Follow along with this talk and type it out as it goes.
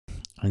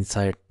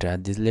Inside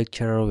this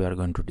lecture we are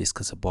going to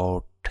discuss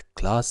about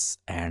class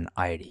and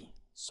id.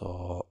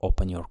 So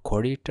open your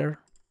code editor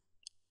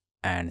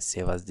and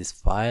save as this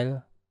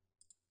file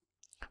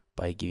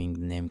by giving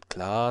the name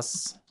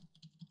class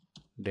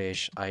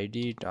 -id.html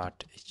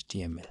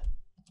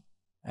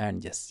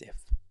and just save.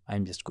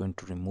 I'm just going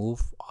to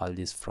remove all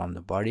this from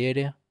the body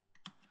area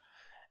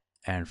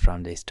and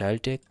from the style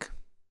tag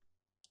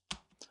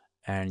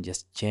and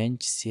just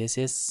change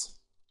css.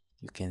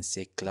 You can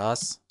say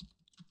class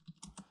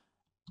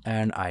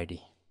and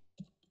id.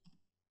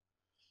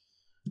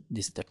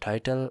 This is the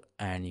title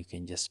and you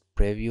can just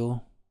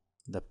preview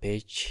the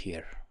page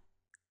here,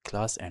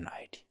 class and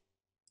id.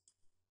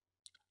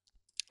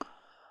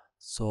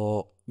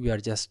 So we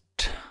are just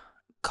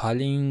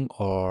calling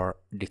or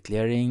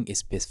declaring,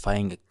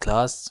 specifying a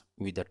class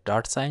with a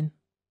dot sign.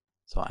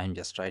 So I'm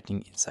just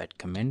writing inside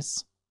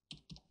comments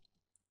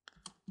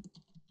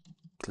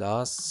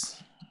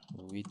class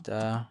with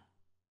a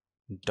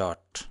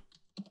dot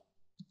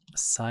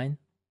sign,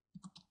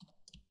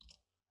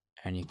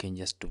 and you can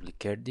just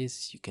duplicate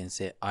this. You can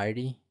say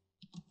id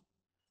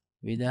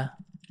with a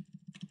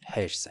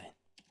hash sign.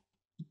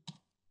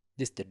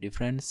 This is the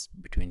difference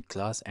between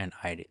class and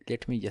id.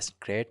 Let me just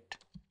create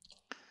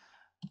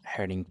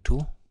heading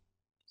 2.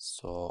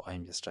 So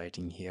I'm just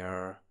writing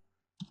here,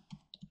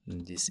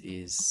 this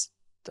is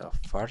the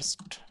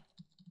first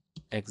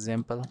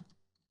example.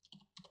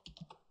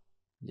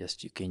 You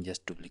can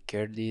just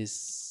duplicate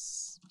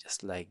this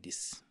just like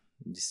this.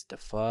 This is the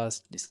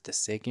first, this is the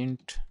second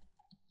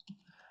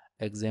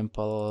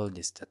example,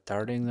 this is the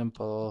third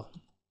example,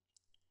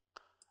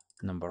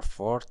 number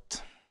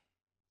 4th,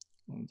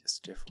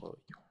 just for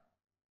you,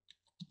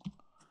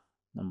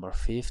 number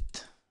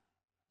 5th.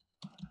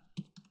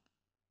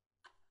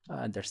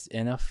 That's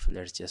enough.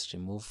 Let's just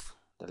remove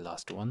the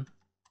last one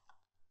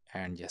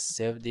and just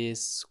save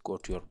this. Go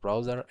to your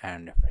browser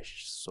and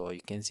refresh. So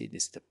you can see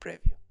this is the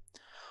preview.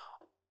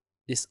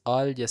 This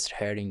all just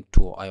heading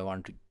 2. I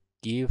want to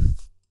give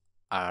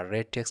a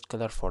red text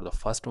color for the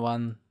first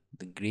one,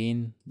 the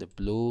green, the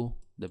blue,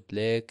 the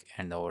black,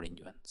 and the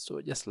orange one.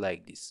 So just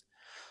like this.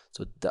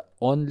 So the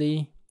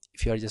only,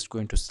 if you are just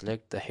going to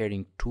select the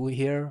heading 2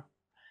 here,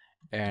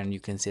 and you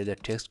can say the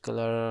text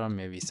color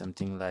maybe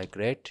something like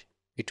red,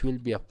 it will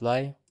be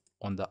applied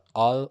on the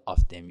all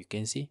of them, you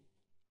can see.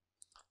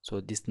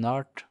 So this is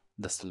not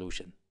the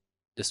solution.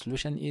 The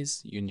solution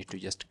is you need to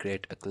just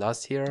create a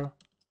class here,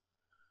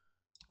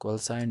 equal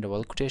sign,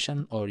 double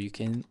quotation, or you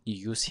can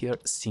use here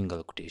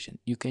single quotation.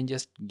 You can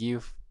just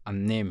give a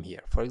name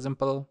here. For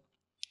example,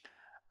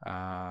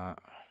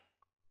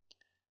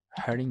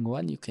 heading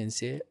 1, you can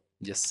say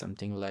just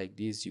something like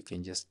this. You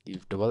can just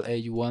give double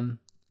edge 1,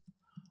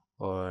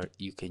 or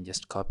you can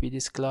just copy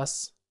this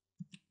class,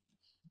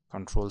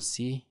 Control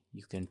C,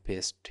 you can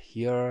paste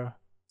here,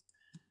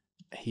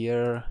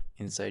 here,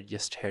 inside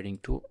just heading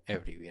 2,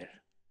 everywhere.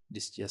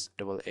 This just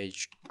double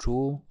edge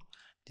 2,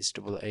 this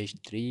double edge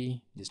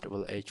 3, this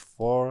double edge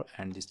 4,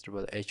 and this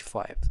double edge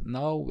 5.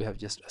 Now we have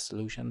just a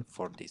solution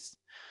for this.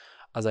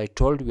 As I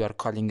told, we are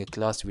calling a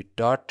class with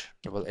dot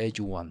double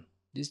edge 1.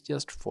 This is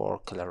just for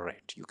color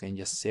red. You can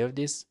just save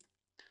this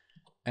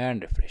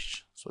and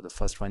refresh. So the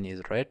first one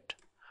is red,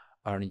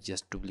 and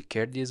just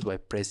duplicate this by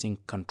pressing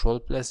Ctrl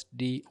plus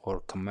D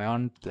or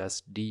Command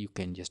plus D. You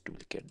can just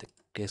duplicate. The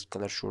text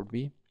color should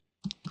be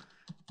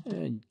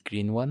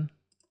green one.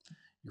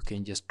 You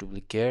can just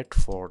duplicate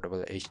for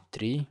double edge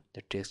 3.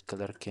 The text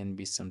color can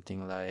be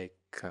something like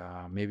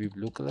maybe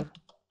blue color.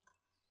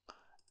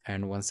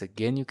 And once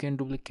again you can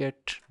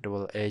duplicate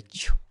double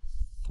edge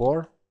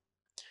 4.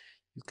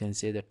 You can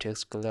say the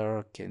text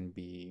color can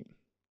be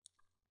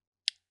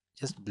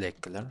just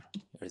black color.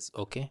 It's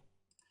okay.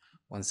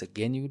 Once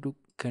again you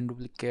can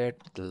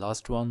duplicate the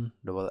last one,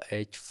 double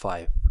edge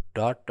 5,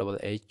 dot double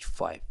edge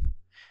 5.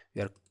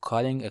 We are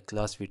calling a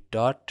class with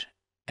dot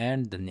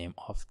and the name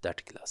of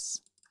that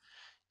class.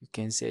 You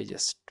can say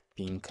just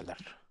pink color.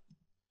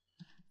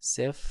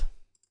 Save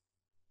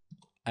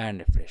and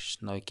refresh.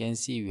 Now you can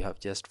see we have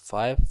just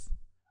 5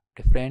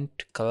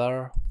 different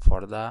color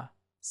for the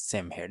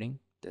same heading.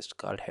 That's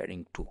called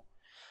heading 2.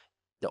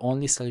 The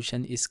only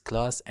solution is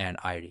class and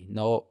id.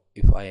 Now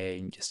if I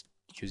am just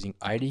using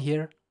id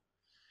here,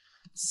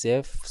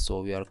 save.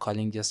 So we are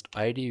calling just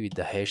id with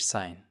the hash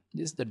sign.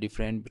 This is the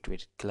difference between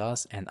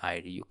class and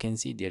id. You can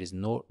see there is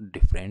no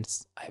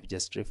difference. I have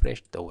just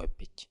refreshed the web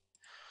page.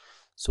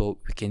 So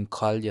we can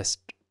call just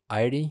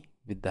id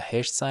with the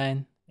hash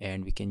sign,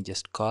 and we can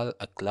just call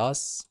a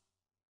class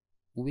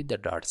with the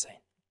dot sign.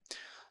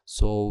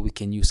 So we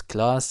can use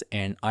class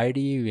and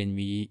id when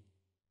we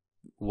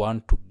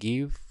want to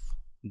give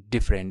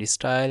different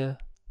style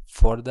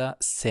for the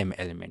same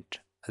element,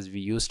 as we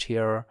used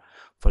here.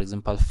 For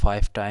example,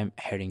 5 times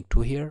heading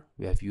 2 here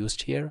we have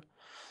used here.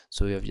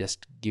 So we have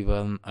just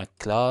given a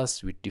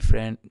class with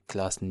different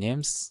class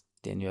names,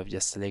 then you have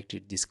just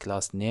selected these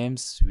class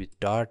names with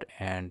dot,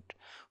 and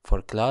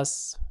for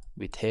class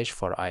with hash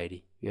for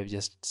id. We have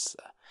just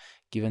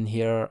given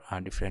here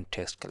a different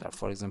text color.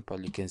 For example,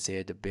 you can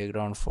say the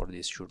background for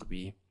this should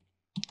be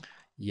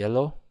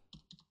yellow,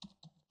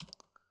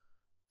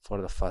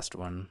 for the first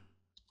one,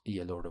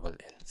 yellow double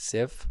L.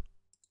 Save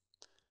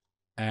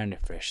and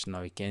refresh.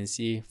 Now you can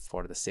see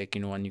for the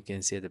second one, you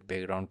can see the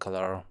background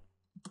color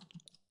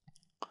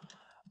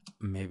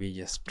maybe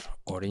just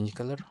orange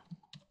color,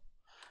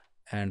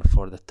 and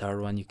for the third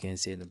one you can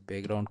see the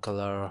background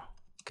color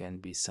can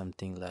be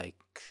something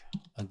like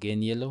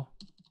again yellow,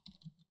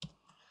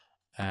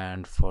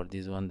 and for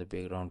this one the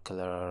background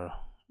color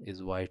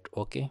is white.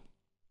 Okay,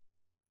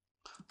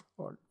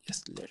 or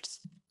just let's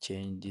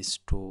change this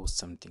to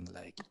something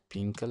like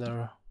pink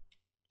color,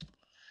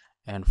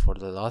 and for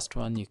the last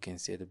one you can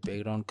see the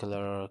background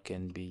color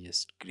can be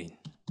just green.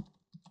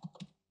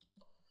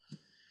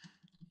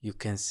 You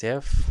can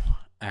save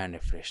and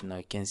refresh. Now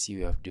you can see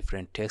we have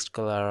different text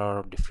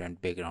color,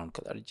 different background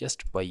color,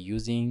 just by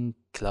using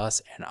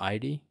class and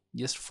id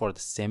just for the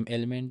same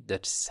element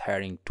that's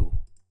heading to.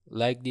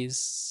 Like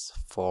this,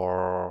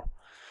 for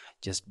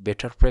just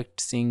better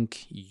practicing,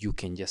 you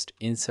can just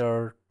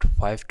insert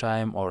 5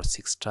 time or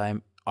 6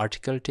 time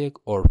article tag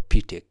or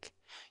p tag.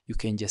 You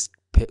can just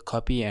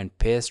copy and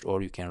paste,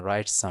 or you can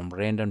write some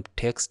random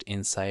text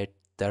inside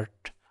that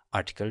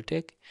article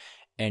tag,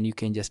 and you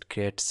can just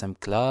create some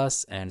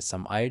class and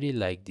some id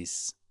like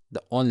this.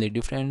 The only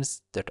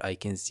difference that I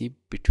can see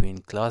between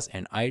class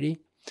and id,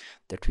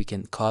 that we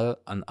can call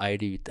an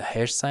id with a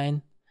hash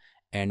sign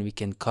and we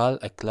can call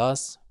a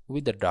class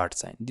with the dot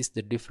sign. This is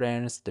the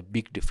difference, the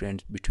big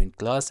difference between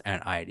class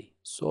and id.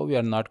 So we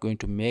are not going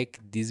to make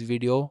this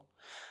video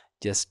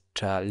just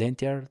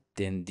lengthier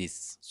than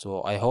this.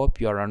 So I hope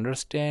you are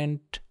understand,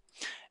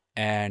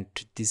 and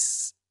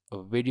this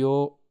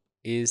video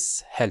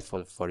is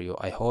helpful for you.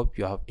 I hope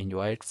you have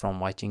enjoyed from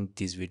watching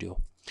this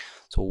video.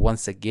 So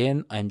once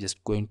again, I'm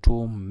just going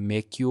to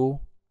make you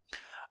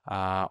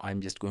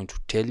I'm just going to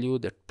tell you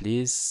that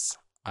please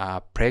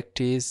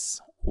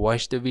practice,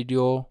 watch the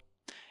video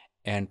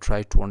and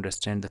try to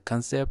understand the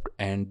concept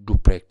and do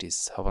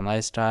practice. Have a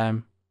nice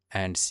time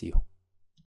and see you.